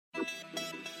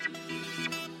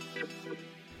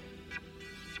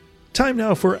Time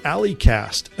now for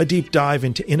AliCast, a deep dive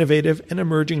into innovative and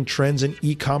emerging trends in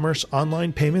e-commerce,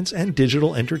 online payments, and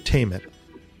digital entertainment.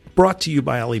 Brought to you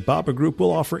by Alibaba Group,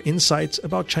 we'll offer insights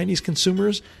about Chinese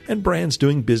consumers and brands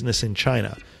doing business in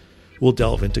China. We'll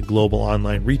delve into global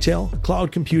online retail,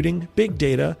 cloud computing, big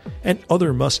data, and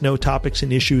other must-know topics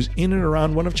and issues in and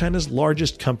around one of China's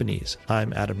largest companies.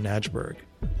 I'm Adam Najberg.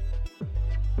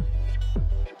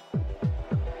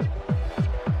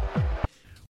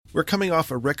 We're coming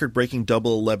off a record-breaking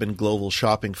Double 11 Global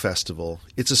Shopping Festival.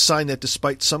 It's a sign that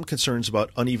despite some concerns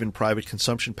about uneven private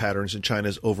consumption patterns in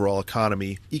China's overall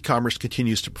economy, e-commerce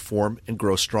continues to perform and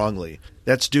grow strongly.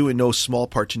 That's due in no small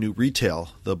part to new retail,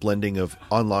 the blending of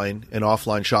online and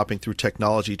offline shopping through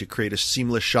technology to create a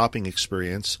seamless shopping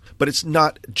experience. But it's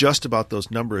not just about those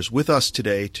numbers. With us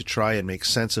today to try and make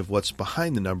sense of what's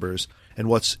behind the numbers and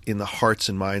what's in the hearts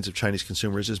and minds of Chinese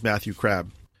consumers is Matthew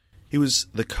Crabb. He was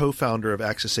the co-founder of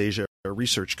Access Asia, a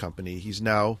research company. He's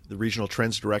now the regional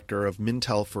trends director of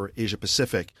Mintel for Asia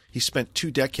Pacific. He spent 2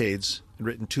 decades and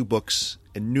written 2 books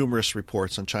and numerous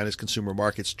reports on China's consumer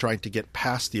markets trying to get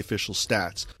past the official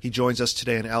stats. He joins us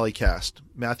today on AliCast.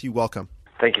 Matthew, welcome.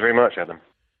 Thank you very much, Adam.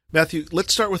 Matthew,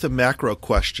 let's start with a macro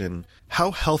question.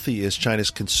 How healthy is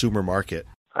China's consumer market?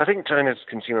 I think China's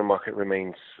consumer market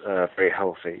remains very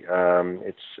healthy.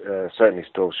 It's certainly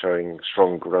still showing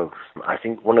strong growth. I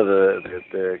think one of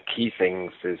the key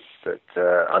things is that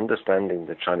understanding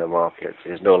the China market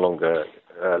is no longer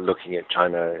looking at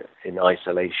China in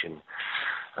isolation,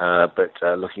 but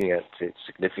looking at its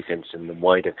significance in the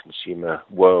wider consumer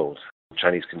world.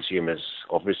 Chinese consumers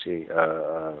obviously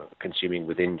are consuming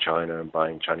within China and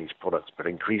buying Chinese products, but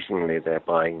increasingly they're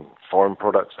buying foreign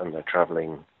products and they're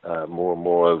traveling more and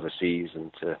more overseas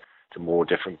and to more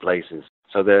different places.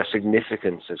 So their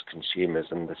significance as consumers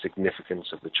and the significance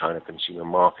of the China consumer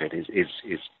market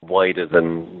is wider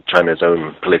than China's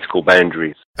own political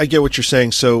boundaries. I get what you're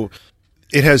saying. So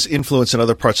it has influence in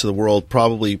other parts of the world,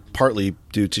 probably partly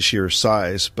due to sheer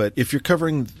size. But if you're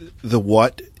covering the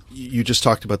what, you just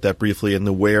talked about that briefly, and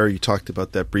the where, you talked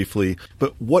about that briefly.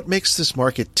 But what makes this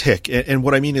market tick? And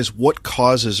what I mean is, what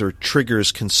causes or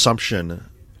triggers consumption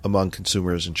among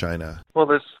consumers in China? Well,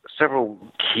 there's several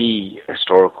key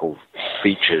historical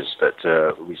features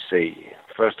that we see.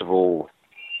 First of all,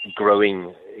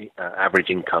 growing average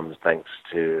incomes thanks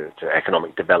to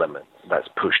economic development. That's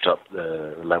pushed up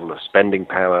the level of spending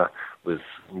power. With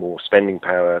more spending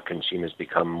power, consumers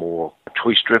become more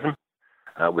choice-driven.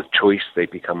 With choice, they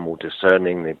become more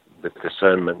discerning. With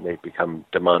discernment, they become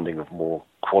demanding of more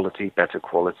quality, better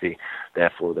quality.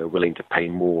 Therefore, they're willing to pay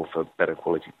more for better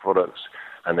quality products,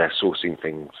 and they're sourcing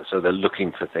things. So they're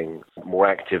looking for things more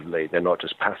actively. They're not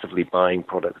just passively buying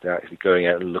products. They're actually going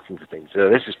out and looking for things. So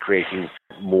this is creating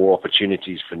more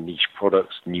opportunities for niche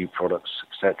products, new products,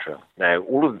 etc. Now,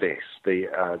 all of this, the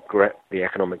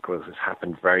economic growth has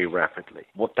happened very rapidly.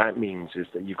 What that means is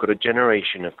that you've got a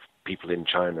generation of people in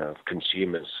China, of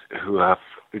consumers, who have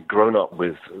grown up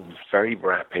with very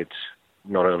rapid,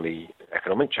 not only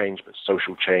economic change, but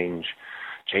social change,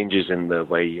 changes in the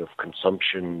way of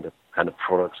consumption, the kind of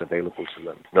products available to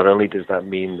them. Not only does that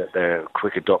mean that they're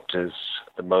quick adopters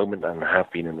at the moment and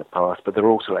have been in the past, but they're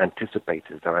also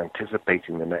anticipators. They're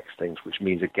anticipating the next things, which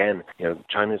means, again,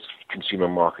 China's consumer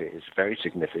market is very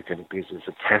significant because it's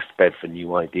a test bed for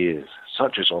new ideas,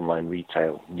 such as online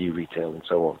retail, new retail, and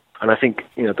so on. And I think,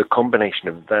 the combination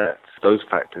of those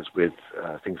factors with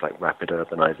things like rapid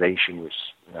urbanization, which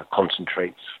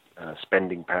concentrates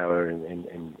spending power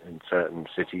in certain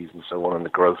cities and so on, and the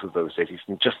growth of those cities,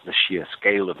 and just the sheer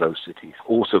scale of those cities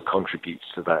also contributes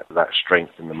to that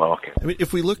strength in the market. I mean,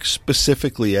 if we look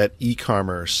specifically at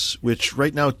e-commerce, which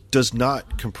right now does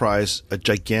not comprise a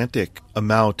gigantic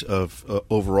amount of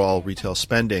overall retail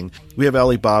spending, we have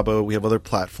Alibaba, we have other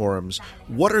platforms.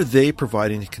 What are they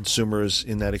providing to consumers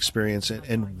in that experience,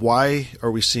 and why are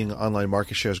we seeing online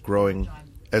market shares growing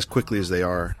as quickly as they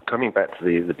are? Coming back to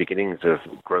the beginnings of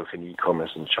growth in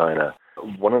e-commerce in China,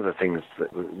 one of the things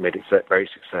that made it very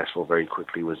successful very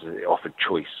quickly was it offered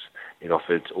choice. It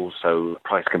offered also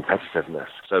price competitiveness.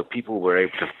 So people were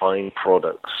able to find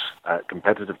products at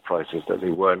competitive prices that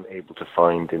they weren't able to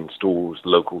find in stores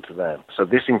local to them. So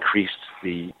this increased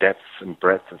the depth and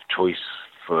breadth of choice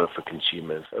for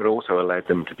consumers. It also allowed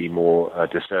them to be more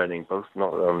discerning, both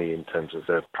not only in terms of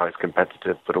the price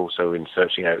competitive, but also in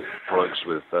searching out products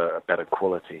with a better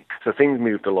quality. So things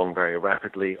moved along very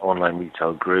rapidly. Online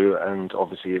retail grew, and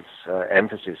obviously its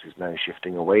emphasis is now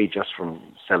shifting away just from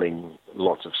selling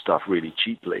lots of stuff really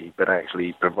cheaply, but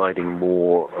actually providing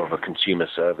more of a consumer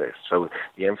service. So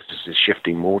the emphasis is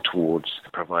shifting more towards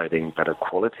providing better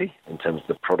quality in terms of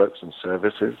the products and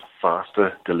services,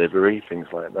 faster delivery, things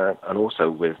like that, and also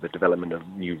with the development of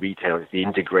new retailers, the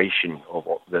integration of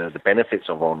the benefits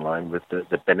of online with the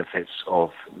benefits of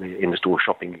the in-store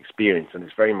shopping experience. And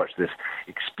it's very much this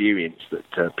experience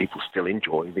that people still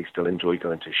enjoy. They still enjoy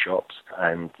going to shops,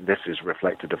 and this is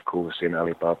reflected, of course, in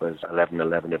Alibaba's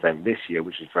 11/11 event this year,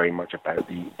 which is very much about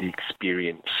the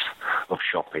experience of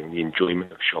shopping, the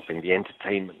enjoyment of shopping, the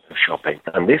entertainment of shopping.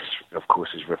 And this, of course,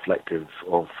 is reflective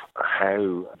of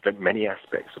how many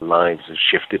aspects of lives have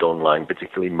shifted online,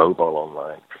 particularly mobile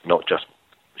online, not just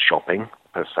shopping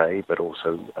per se, but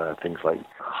also things like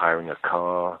hiring a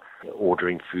car,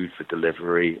 ordering food for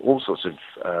delivery, all sorts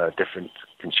of different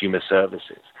consumer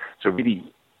services. So really,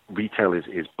 retail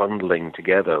is bundling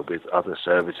together with other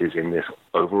services in this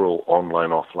overall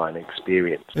online-offline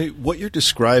experience. What you're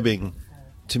describing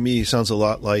to me sounds a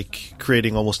lot like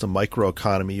creating almost a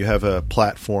microeconomy. You have a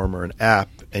platform or an app,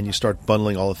 and you start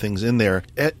bundling all the things in there.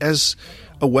 As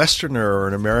a Westerner or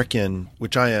an American,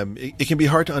 which I am, it can be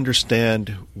hard to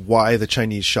understand why the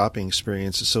Chinese shopping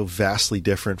experience is so vastly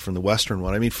different from the Western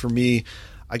one. I mean, for me,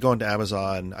 I go into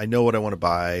Amazon, I know what I want to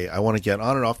buy, I want to get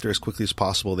on and off there as quickly as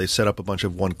possible. They set up a bunch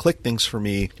of one-click things for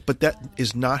me, but that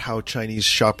is not how Chinese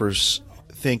shoppers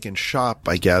think and shop,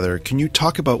 I gather. Can you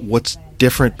talk about what's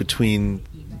different between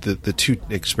the two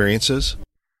experiences?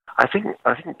 I think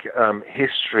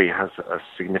history has a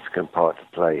significant part to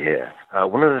play here.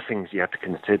 One of the things you have to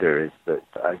consider is that,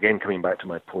 again, coming back to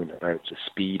my point about the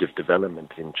speed of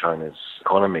development in China's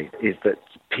economy, is that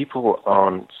people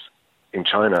in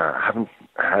China haven't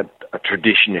had a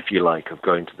tradition, if you like, of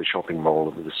going to the shopping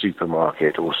mall or the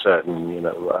supermarket or certain,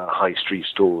 high street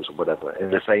stores or whatever, in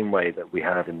the same way that we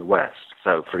have in the West.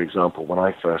 So, for example, when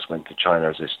I first went to China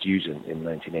as a student in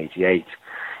 1988,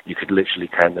 you could literally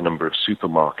count the number of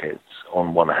supermarkets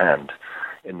on one hand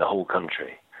in the whole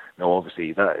country. Now,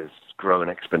 obviously, that has grown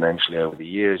exponentially over the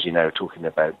years. You're now talking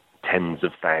about tens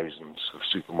of thousands of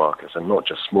supermarkets, and not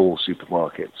just small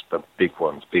supermarkets, but big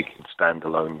ones, big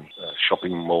standalone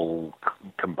shopping mall,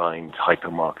 combined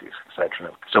hypermarkets,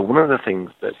 etc. So one of the things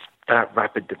that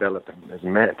rapid development has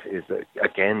meant is that,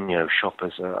 again,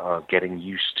 shoppers are getting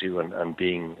used to and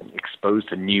being exposed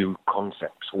to new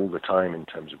concepts all the time in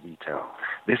terms of retail.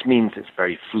 This means it's a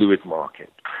very fluid market.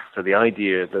 So the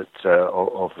idea that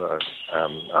of a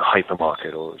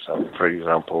hypermarket or, for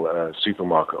example, a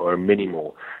supermarket or a mini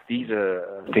mall, these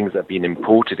are things that have been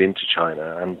imported into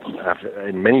China and have,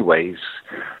 in many ways,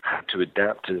 had to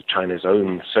adapt to China's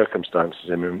own circumstances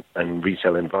and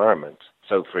retail environment.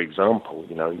 So, for example,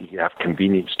 you have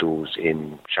convenience stores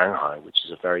in Shanghai, which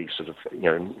is a very sort of,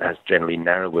 has generally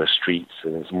narrower streets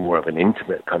and is more of an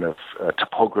intimate kind of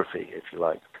topography, if you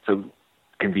like. So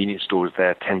convenience stores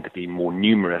there tend to be more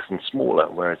numerous and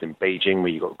smaller, whereas in Beijing, where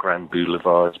you've got grand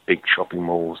boulevards, big shopping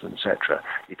malls, etc.,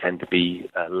 they tend to be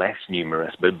less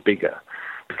numerous but bigger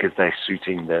because they're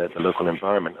suiting the local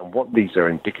environment. And what these are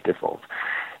indicative of,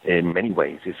 in many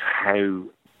ways, is how,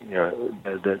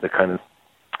 the kind of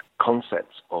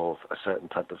concepts of a certain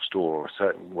type of store or a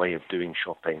certain way of doing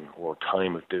shopping or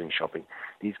time of doing shopping,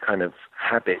 these kind of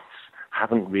habits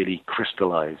haven't really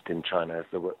crystallized in China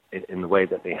in the way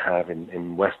that they have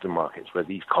in Western markets, where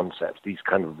these concepts, these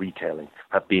kind of retailing,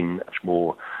 have been much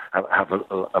more, have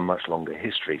a much longer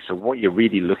history. So what you're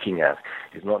really looking at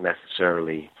is not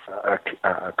necessarily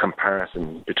a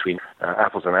comparison between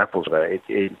apples and apples.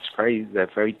 They're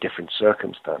very different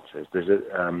circumstances.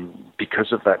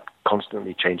 Because of that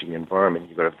constantly changing environment,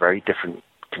 you've got a very different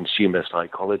consumer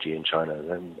psychology in China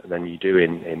than you do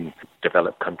in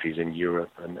developed countries in Europe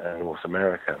and North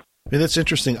America. I mean, that's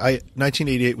interesting.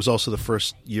 1988 was also the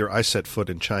first year I set foot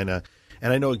in China,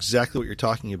 and I know exactly what you're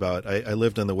talking about. I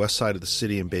lived on the west side of the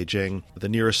city in Beijing. The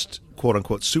nearest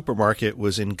quote-unquote supermarket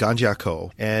was in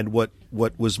Ganjiakou, and what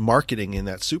was marketing in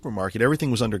that supermarket,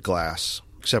 everything was under glass,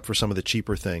 except for some of the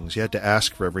cheaper things. You had to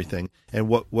ask for everything. And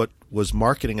what was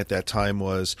marketing at that time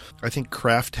was, I think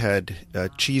Kraft had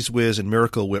Cheese Whiz and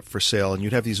Miracle Whip for sale, and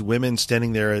you'd have these women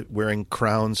standing there wearing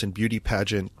crowns and beauty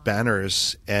pageant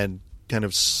banners and kind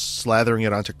of slathering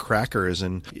it onto crackers.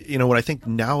 And, when I think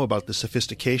now about the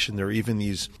sophistication, there are even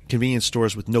these convenience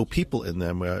stores with no people in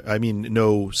them.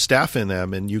 No staff in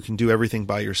them, and you can do everything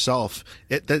by yourself.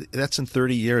 That's in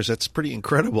 30 years. That's pretty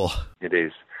incredible. It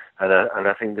is. And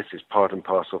I think this is part and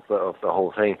parcel of the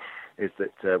whole thing, is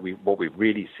that what we've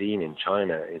really seen in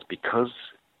China is because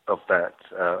of that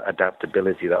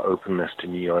adaptability, that openness to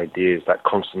new ideas, that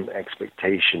constant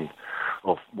expectation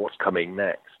of what's coming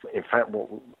next. In fact,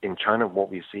 in China, what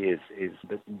we see is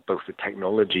that both the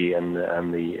technology and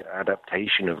the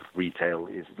adaptation of retail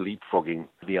is leapfrogging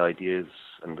the ideas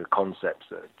and the concepts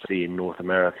that we see in North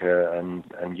America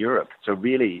and Europe. So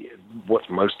really, what's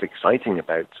most exciting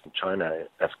about China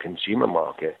as a consumer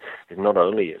market is not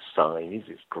only its size,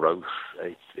 its growth,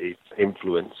 its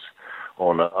influence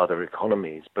on other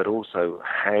economies, but also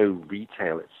how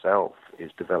retail itself is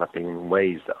developing in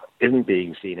ways that isn't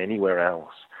being seen anywhere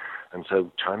else. And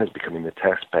so China's becoming the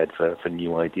test bed for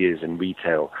new ideas in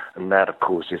retail, and that, of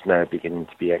course, is now beginning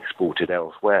to be exported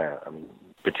elsewhere. I mean,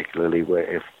 particularly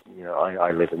where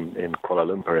I live in Kuala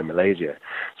Lumpur in Malaysia,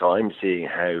 so I'm seeing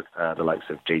how the likes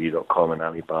of JD.com and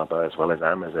Alibaba, as well as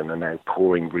Amazon, are now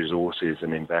pouring resources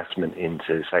and investment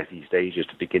into Southeast Asia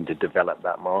to begin to develop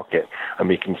that market. And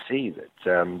we can see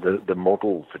that the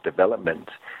model for development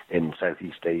in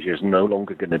Southeast Asia is no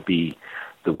longer going to be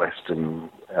the Western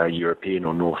European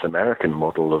or North American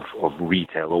model of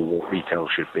retail, or what retail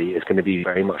should be. It's going to be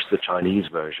very much the Chinese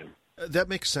version. That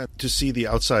makes sense, to see the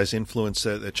outsized influence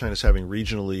that China's having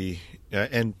regionally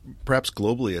and perhaps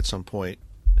globally at some point.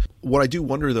 What I do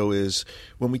wonder, though, is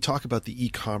when we talk about the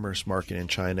e-commerce market in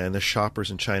China and the shoppers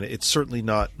in China, it's certainly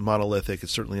not monolithic.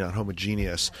 It's certainly not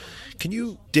homogeneous. Can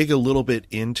you dig a little bit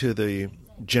into the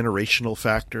generational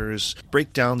factors,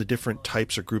 break down the different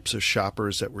types or groups of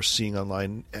shoppers that we're seeing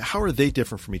online? How are they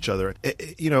different from each other?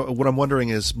 What I'm wondering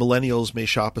is, millennials may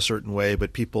shop a certain way,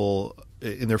 but people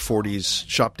in their 40s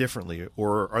shop differently,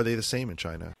 or are they the same in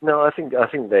China? No, I think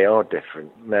they are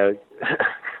different. Now,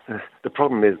 the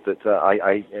problem is that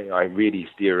I really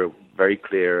steer very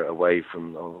clear away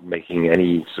from making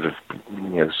any sort of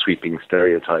sweeping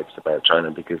stereotypes about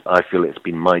China, because I feel it's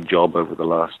been my job over the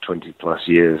last 20 plus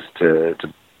years to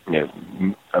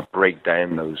break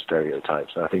down those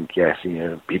stereotypes. I think, yes,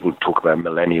 people talk about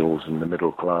millennials and the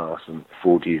middle class and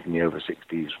 40s and the over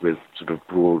 60s with sort of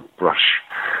broad brush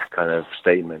kind of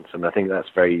statements, and I think that's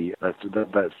very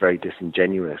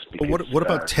disingenuous. Because, what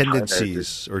about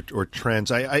tendencies or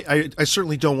trends? I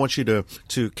certainly don't want you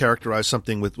to characterize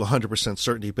something with 100%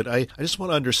 certainty, but I just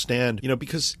want to understand,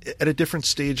 because at a different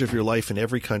stage of your life in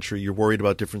every country, you're worried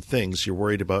about different things. You're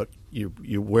worried about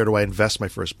where do I invest my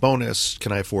first bonus?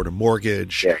 Can I afford a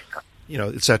mortgage? Yeah.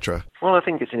 Et cetera. Well, I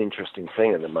think it's an interesting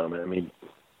thing at the moment. I mean,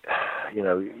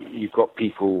 you've got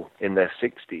people in their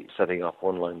 60s setting up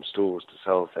online stores to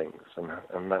sell things,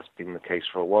 and that's been the case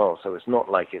for a while. So it's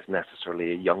not like it's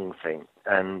necessarily a young thing.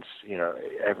 And,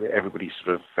 everybody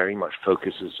sort of very much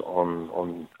focuses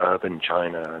on urban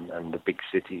China and the big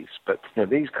cities. But,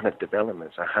 these kind of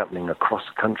developments are happening across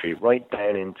the country, right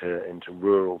down into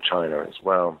rural China as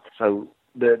well. So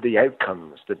the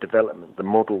outcomes, the development, the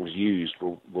models used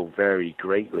will vary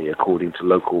greatly according to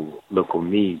local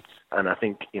needs. And I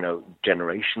think,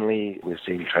 generationally, we're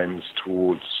seeing trends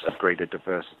towards a greater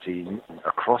diversity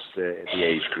across the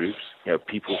age groups.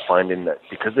 People finding that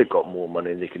because they've got more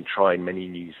money, they can try many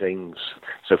new things.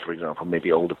 So, for example,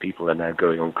 maybe older people are now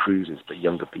going on cruises, but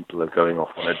younger people are going off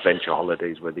on adventure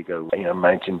holidays where they go,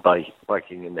 mountain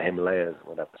biking in the Himalayas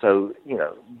or whatever. So,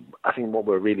 I think what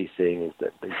we're really seeing is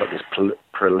that they've got this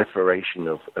proliferation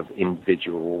of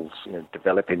individuals,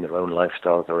 developing their own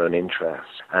lifestyles, their own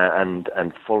interests,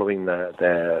 and following their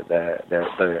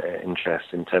interests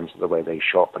in terms of the way they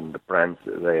shop and the brands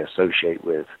that they associate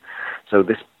with. So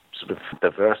this sort of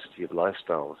diversity of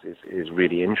lifestyles is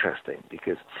really interesting,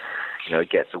 because it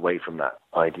gets away from that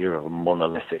idea of a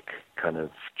monolithic kind of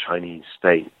Chinese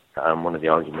state. One of the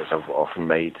arguments I've often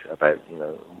made about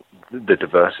the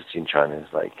diversity in China is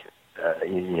like,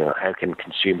 how can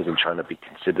consumers in China be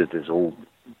considered as all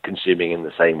consuming in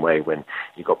the same way when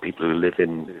you've got people who live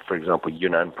in, for example,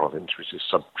 Yunnan province, which is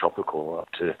subtropical, up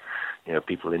to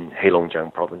people in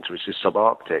Heilongjiang province, which is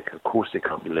subarctic. Of course they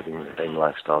can't be living the same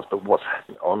lifestyles, but what's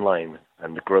happened online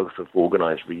and the growth of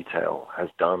organized retail has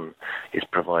done is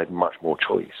provide much more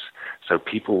choice. So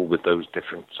people with those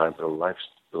different types of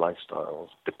lifestyles,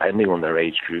 depending on their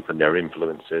age group and their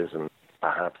influences and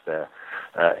perhaps their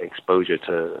exposure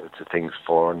to things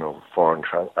foreign or foreign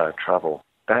travel,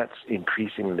 that's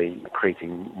increasingly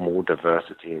creating more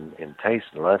diversity in taste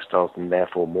and lifestyles, and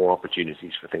therefore more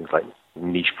opportunities for things like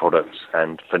niche products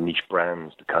and for niche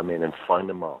brands to come in and find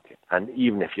a market. And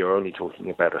even if you're only talking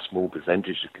about a small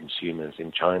percentage of consumers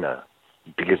in China,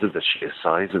 because of the sheer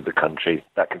size of the country,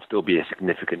 that can still be a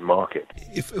significant market.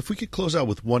 If we could close out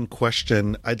with one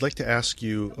question, I'd like to ask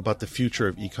you about the future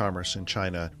of e-commerce in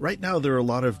China. Right now, there are a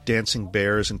lot of dancing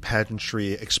bears and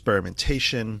pageantry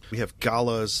experimentation. We have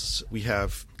galas, we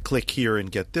have click here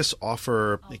and get this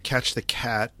offer, catch the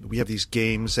cat. We have these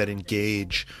games that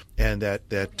engage and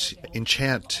that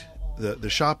enchant the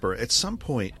shopper. At some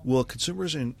point, will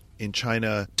consumers in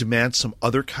China demand some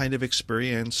other kind of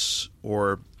experience,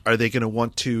 or are they going to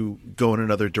want to go in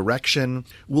another direction?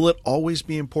 Will it always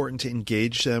be important to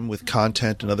engage them with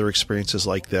content and other experiences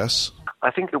like this? I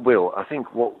think it will. I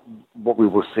think what we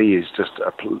will see is just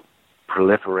a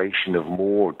proliferation of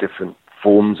more different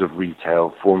forms of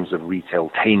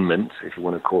retailtainment, if you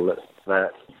want to call it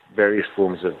that, various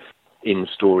forms of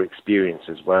in-store experience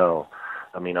as well.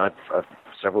 I mean, I've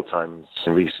several times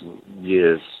in recent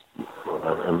years,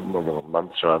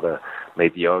 months rather,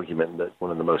 made the argument that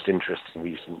one of the most interesting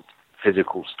recent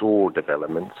physical store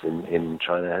developments in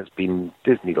China has been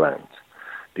Disneyland,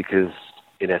 because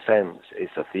in a sense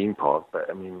it's a theme park, but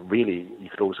I mean really you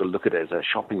could also look at it as a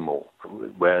shopping mall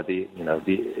where the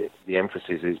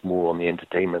emphasis is more on the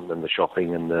entertainment than the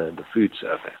shopping and the food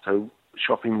service. So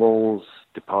shopping malls,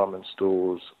 department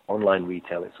stores, online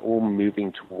retail, it's all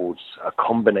moving towards a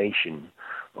combination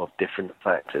of different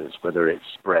factors, whether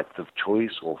it's breadth of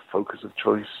choice or focus of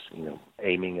choice,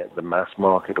 aiming at the mass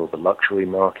market or the luxury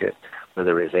market,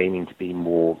 whether it's aiming to be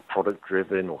more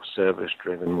product-driven or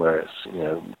service-driven, where it's,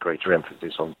 greater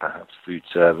emphasis on perhaps food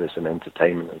service and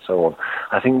entertainment and so on.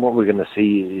 I think what we're going to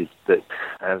see is that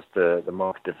as the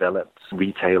market develops,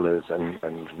 retailers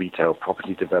and retail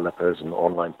property developers and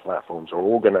online platforms are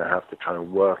all going to have to try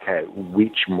and work out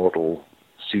which model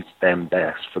suits them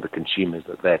best for the consumers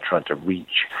that they're trying to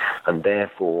reach, and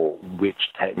therefore which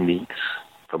techniques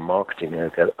for marketing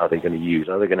are they going to use?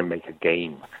 Are they going to make a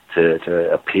game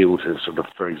to appeal to sort of,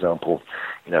 for example,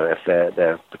 if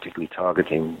they're particularly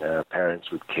targeting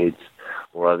parents with kids,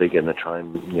 or are they going to try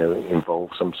and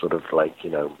involve some sort of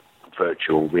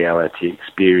virtual reality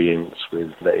experience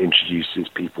that introduces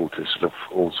people to sort of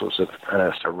all sorts of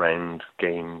surround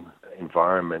game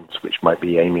environments which might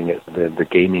be aiming at the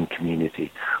gaming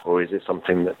community? Or is it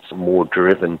something that's more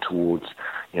driven towards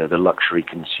the luxury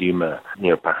consumer?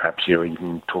 Perhaps you're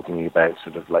even talking about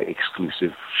sort of like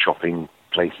exclusive shopping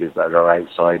places that are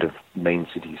outside of main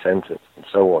city centres and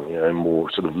so on, in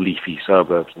more sort of leafy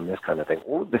suburbs and this kind of thing.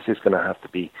 All of this is going to have to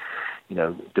be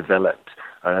developed,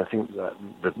 and I think that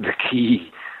the key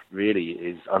really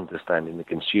is understanding the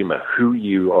consumer, who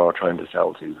you are trying to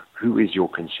sell to, who is your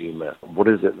consumer, what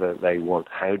is it that they want,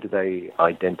 how do they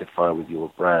identify with your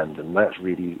brand, and that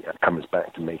really comes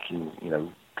back to making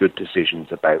good decisions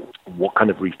about what kind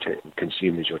of retail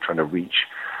consumers you're trying to reach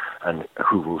and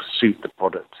who will suit the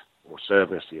product or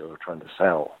service you're trying to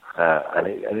sell. And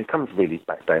it comes really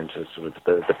back down to sort of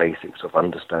the basics of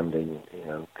understanding,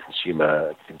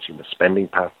 consumer spending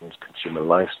patterns, consumer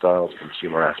lifestyles,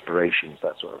 consumer aspirations,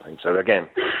 that sort of thing. So again,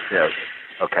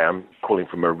 okay, I'm calling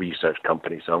from a research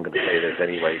company, so I'm going to say this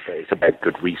anyway, but it's about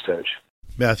good research.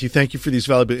 Matthew, thank you for these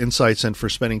valuable insights and for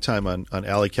spending time on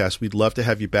Alleycast. We'd love to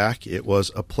have you back. It was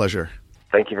a pleasure.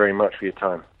 Thank you very much for your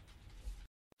time.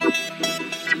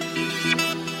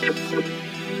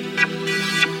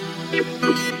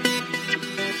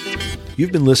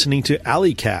 You've been listening to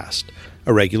Alleycast,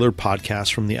 a regular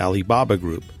podcast from the Alibaba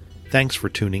Group. Thanks for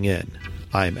tuning in.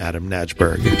 I'm Adam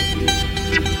Najberg.